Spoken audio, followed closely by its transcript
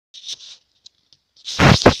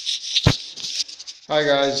Hi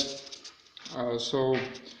guys, so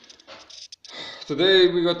today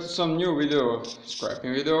we got some new video,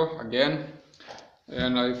 scrapping video again,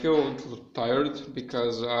 and I feel a little tired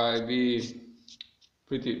because I be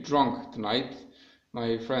pretty drunk tonight.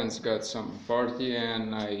 My friends got some party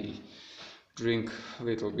and I drink a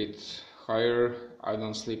little bit higher. I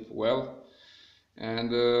don't sleep well, and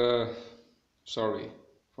sorry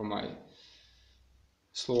for my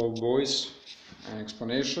slow voice and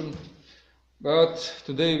explanation, but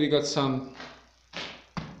today we got some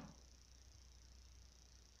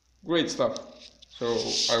great stuff, so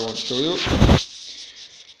I want to show you.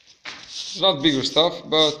 It's not bigger stuff,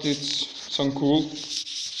 but it's some cool.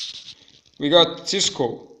 We got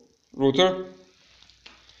Cisco router.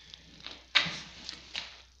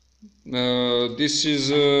 This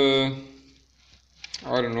is I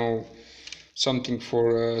don't know, something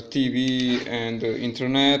for TV and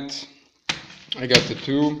internet. I got the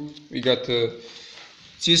two. We got the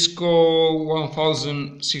Cisco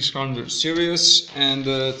 1600 series and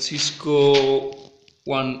Cisco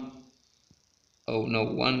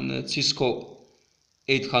Cisco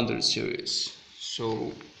 800 series.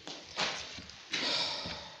 So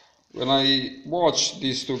when I watch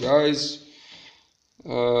these two guys,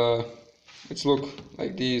 it's look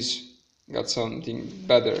like these got something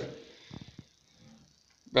better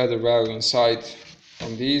value inside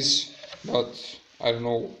from these, but I don't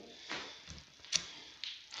know.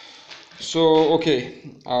 So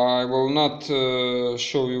okay, I will not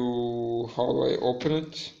show you how I open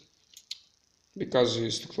it because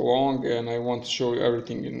it's too long and I want to show you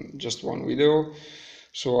everything in just one video.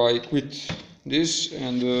 So I quit this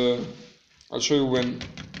and I'll show you when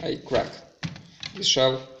I crack this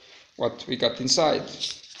shell what we got inside.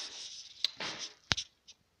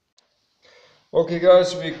 Okay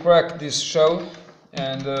guys, we cracked this shell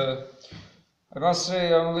and I must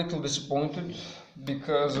say I'm a little disappointed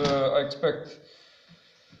because I expect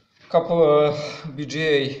a couple of big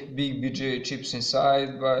BGA chips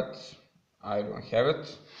inside, but I don't have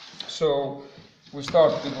it. So we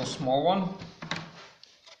start with a small one.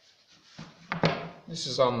 This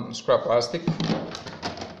is some scrap plastic,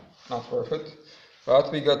 not perfect,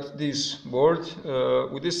 but we got this board.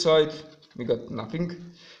 With this side we got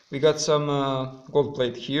nothing. We got some gold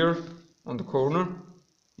plate here on the corner,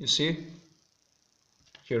 you see,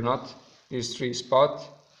 here not, these three spots,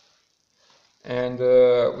 and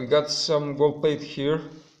we got some gold plate here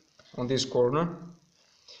on this corner,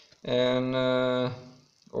 and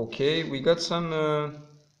okay, we got some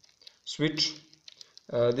switch.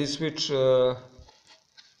 This switch, I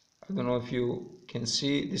don't know if you can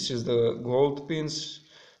see, this is the gold pins,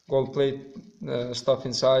 gold plate stuff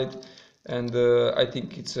inside, and I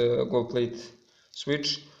think it's a gold plate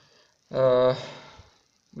switch.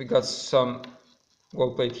 We got some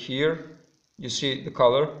gold plate here, you see the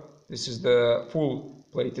color, this is the full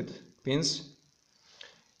plated pins,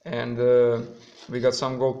 and we got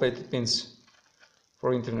some gold plated pins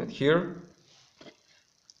for internet here,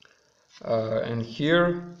 and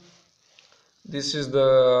here this is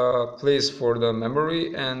the place for the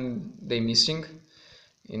memory, and they missing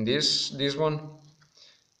in this one.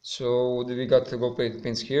 So we got the gold plated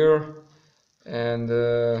pins here, and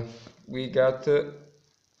we got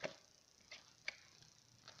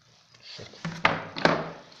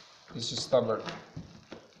this is stubborn.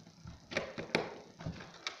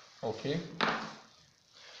 Okay,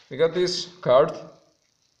 we got this card.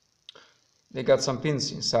 They got some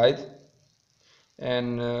pins inside,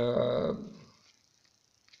 and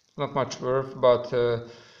not much worth, but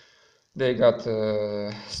they got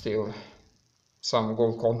still some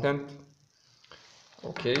gold content.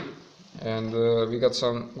 Okay, and we got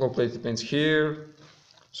some gold plated pins here,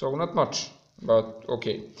 so not much, but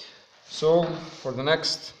okay. So for the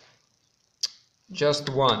next, just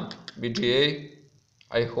one BGA.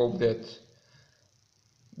 I hope that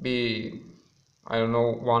be, I don't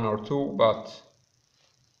know, one or two, but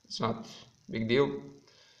it's not big deal.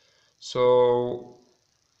 So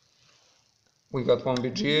we got one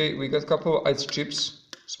BGA, we got a couple IC chips,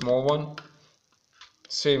 small one,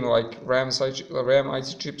 same like RAM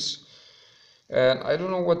IC chips, and I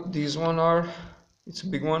don't know what these one are. It's a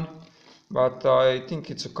big one, but I think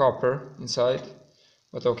it's a copper inside,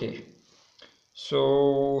 but okay.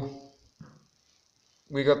 So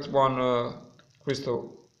we got one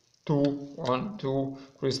crystal 2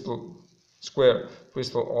 crystal square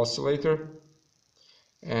crystal oscillator,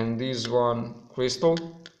 and this one crystal.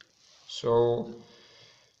 So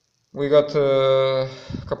we got a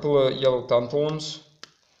couple of yellow tantalums.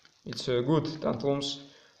 It's a good tantalums.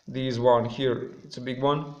 This one here, it's a big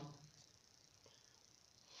one,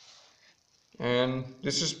 and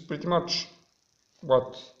this is pretty much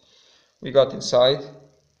what we got inside.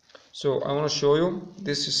 So I want to show you,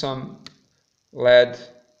 this is some LED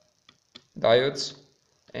diodes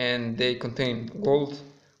and they contain gold.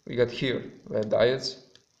 We got here LED diodes,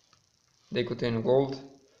 they contain gold,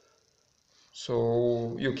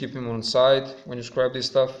 so you keep them on side when you scrap this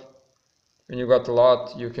stuff. When you got a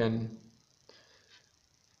lot, you can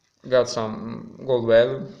got some gold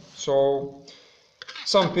value. So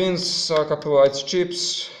some pins, a couple of IC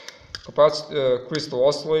chips, crystal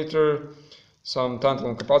oscillator, some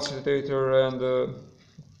tantalum capacitor, and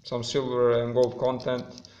some silver and gold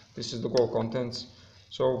content. This is the gold contents,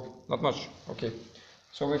 so not much. Okay,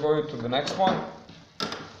 so we go to the next one.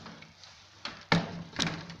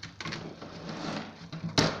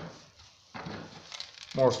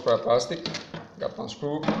 More scrap plastic, got one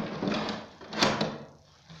screw.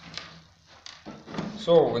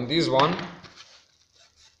 So in this one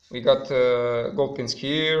we got gold pins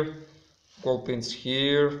here, gold pins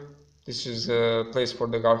here. This is a place for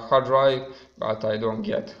the hard drive, but I don't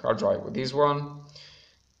get hard drive with this one.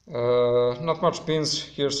 Not much pins,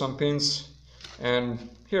 here some pins, and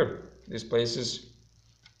here these places,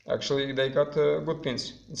 actually they got good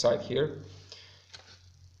pins inside here.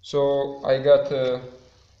 So I got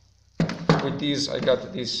with these, I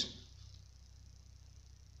got this,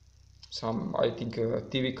 some, I think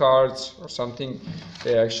TV cards or something.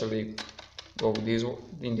 They actually go with these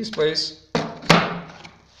in this place.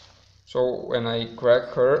 So when I crack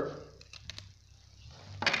her,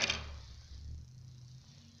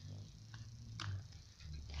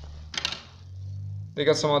 they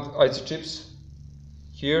got some IC chips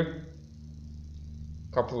here,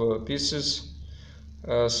 couple of pieces,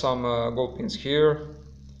 some gold pins here.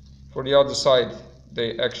 For the other side,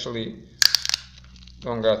 they actually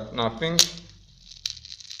don't got nothing,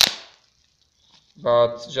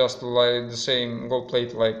 but just like the same gold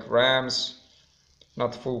plate like RAMs,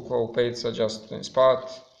 not full gold plates, are just in spot.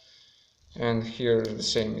 And here the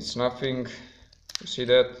same, it's nothing. You see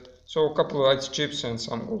that? So a couple of IC chips and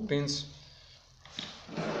some gold pins.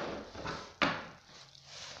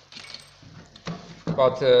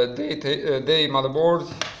 But the motherboard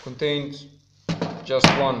contained just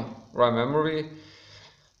one RAM memory.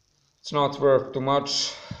 It's not worth too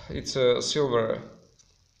much. It's a silver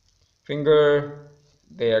finger,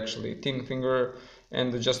 they actually thin finger,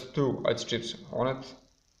 and just two IC chips on it.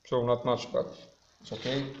 So not much, but it's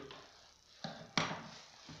okay.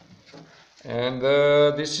 And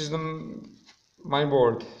this is the main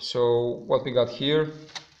board. So what we got here,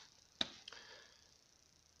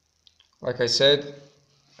 like I said,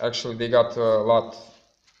 actually they got a lot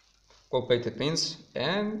gold plated pins,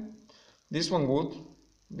 and this one good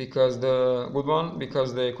because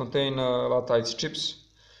because they contain a lot of IC chips,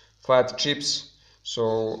 flat chips.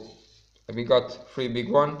 So we got 3 big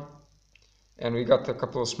one, and we got a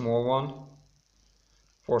couple of small one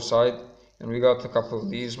for side, and we got a couple of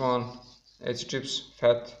these one IC chips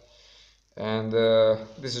fat, and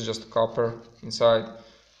this is just copper inside.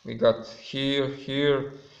 We got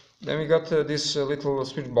here, then we got these little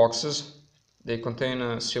switch boxes. They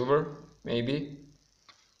contain silver maybe,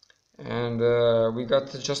 and we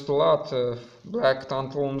got just a lot of black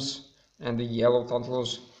tantalums and the yellow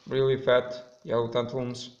tantalums, really fat yellow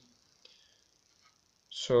tantalums.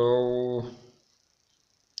 So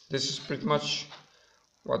this is pretty much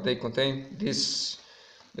what they contain.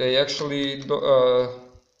 They actually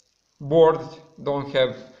board don't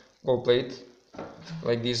have gold plate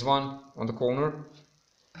like this one on the corner.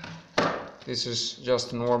 This is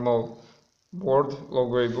just a normal board, low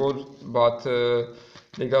grade board, but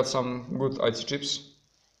they got some good IC chips.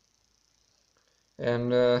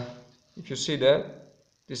 And if you see that,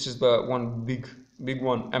 this is the one big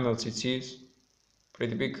one, MLCC,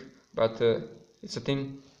 pretty big, but it's a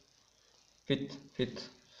thin fit.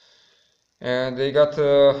 And they got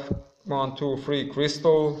 1, 2, 3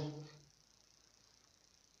 crystal.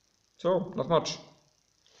 So not much.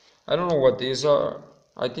 I don't know what these are.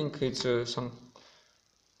 I think it's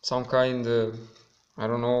some kind I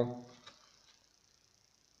don't know.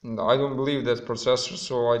 I don't believe that's processor,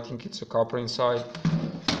 so I think it's a copper inside.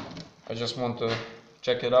 I just want to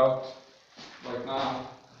check it out right now.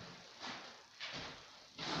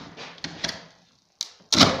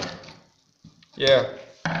 Yeah,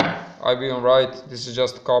 I've been right. This is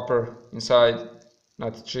just copper inside,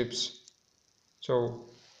 not chips. So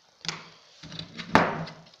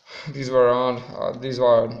these were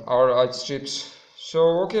our IC chips.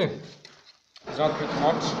 So okay, it's not pretty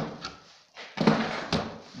much,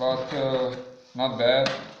 but not bad.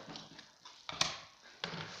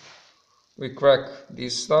 We crack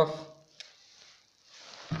this stuff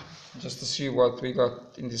just to see what we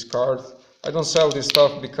got in this card. I don't sell this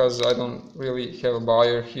stuff because I don't really have a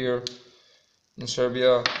buyer here in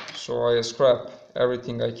Serbia, so I scrap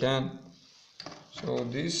everything I can. So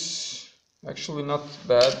this actually not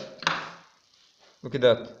bad. Look at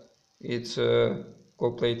that. It's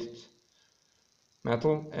gold plated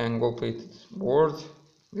metal and gold plated board,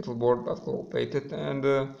 little board but gold plated, and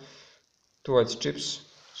 2 white chips.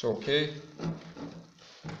 So okay.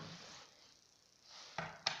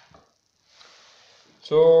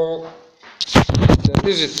 So that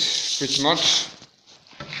is it pretty much.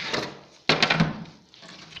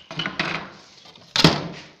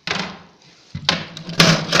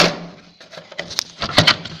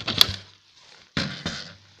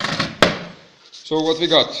 So what we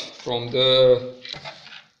got from the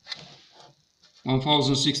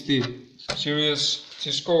 1060 series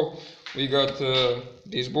Cisco, we got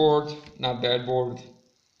this board, not bad board,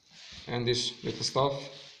 and this little stuff.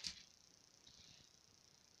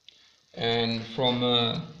 And from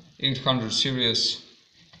 800 series,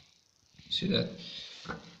 see that,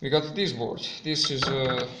 we got this board. This is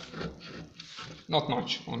not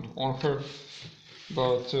much on her,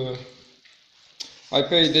 but I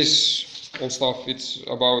paid this whole stuff, it's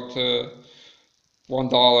about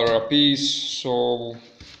 $1 a piece, so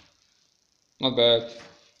not bad.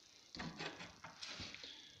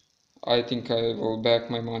 I think I will back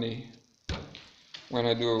my money when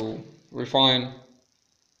I do refine.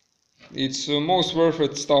 It's most worth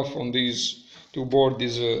it stuff on these two board,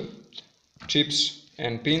 these chips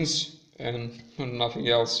and pins and nothing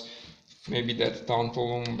else. Maybe that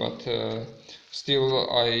tantalum, but still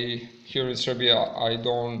here in Serbia I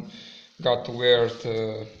don't got to where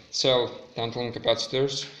to sell tantalum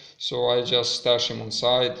capacitors, so I just stash them on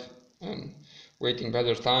side and waiting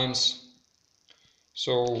better times,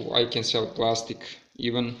 so I can sell plastic,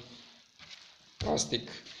 even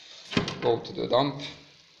plastic go to the dump,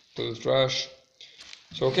 to the trash.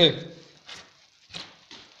 So okay,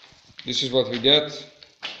 this is what we get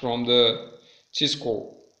from the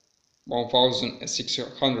Cisco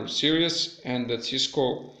 1600 series and the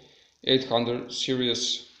Cisco 800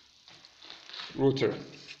 series router.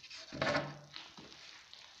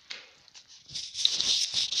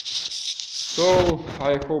 So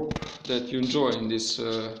I hope that you enjoy this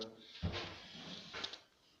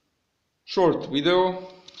short video.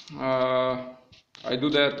 I do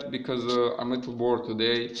that because I'm a little bored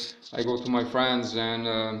today. I go to my friends and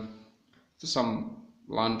to some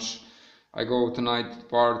lunch. I go tonight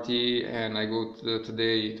party and I go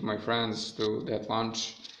today to my friends to that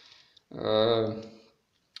lunch.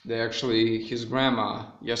 His grandma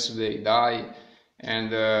yesterday died,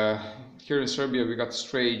 and here in Serbia we got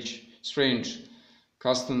strange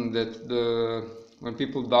custom that when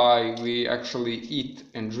people die we actually eat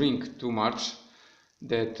and drink too much,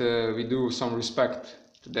 that we do some respect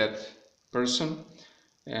to that person,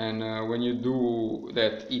 and when you do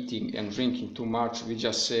that eating and drinking too much, we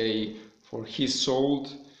just say for his soul,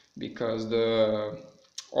 because the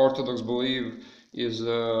Orthodox belief is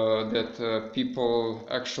that people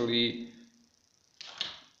actually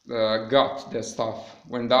got that stuff.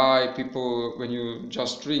 When die, people, when you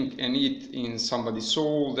just drink and eat in somebody's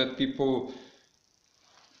soul, that people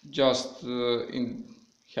just in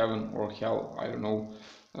heaven or hell, I don't know,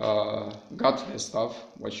 got that stuff,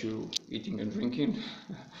 what you eating and drinking.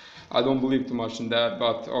 I don't believe too much in that,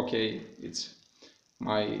 but okay, it's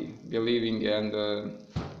my believing, and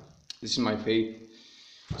this is my faith.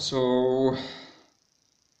 So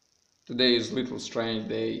today is a little strange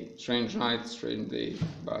day, strange night, strange day,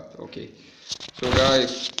 but okay. So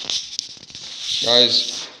guys,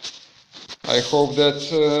 I hope that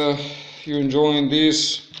you're enjoying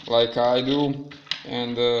this like I do,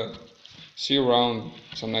 and see you around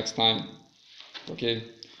some next time. Okay,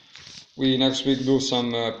 we next week do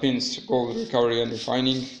some pins, gold recovery and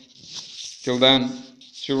refining. Till then,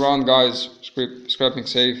 see you around, guys. Scrapping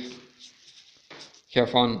safe. Have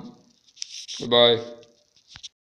fun. Goodbye.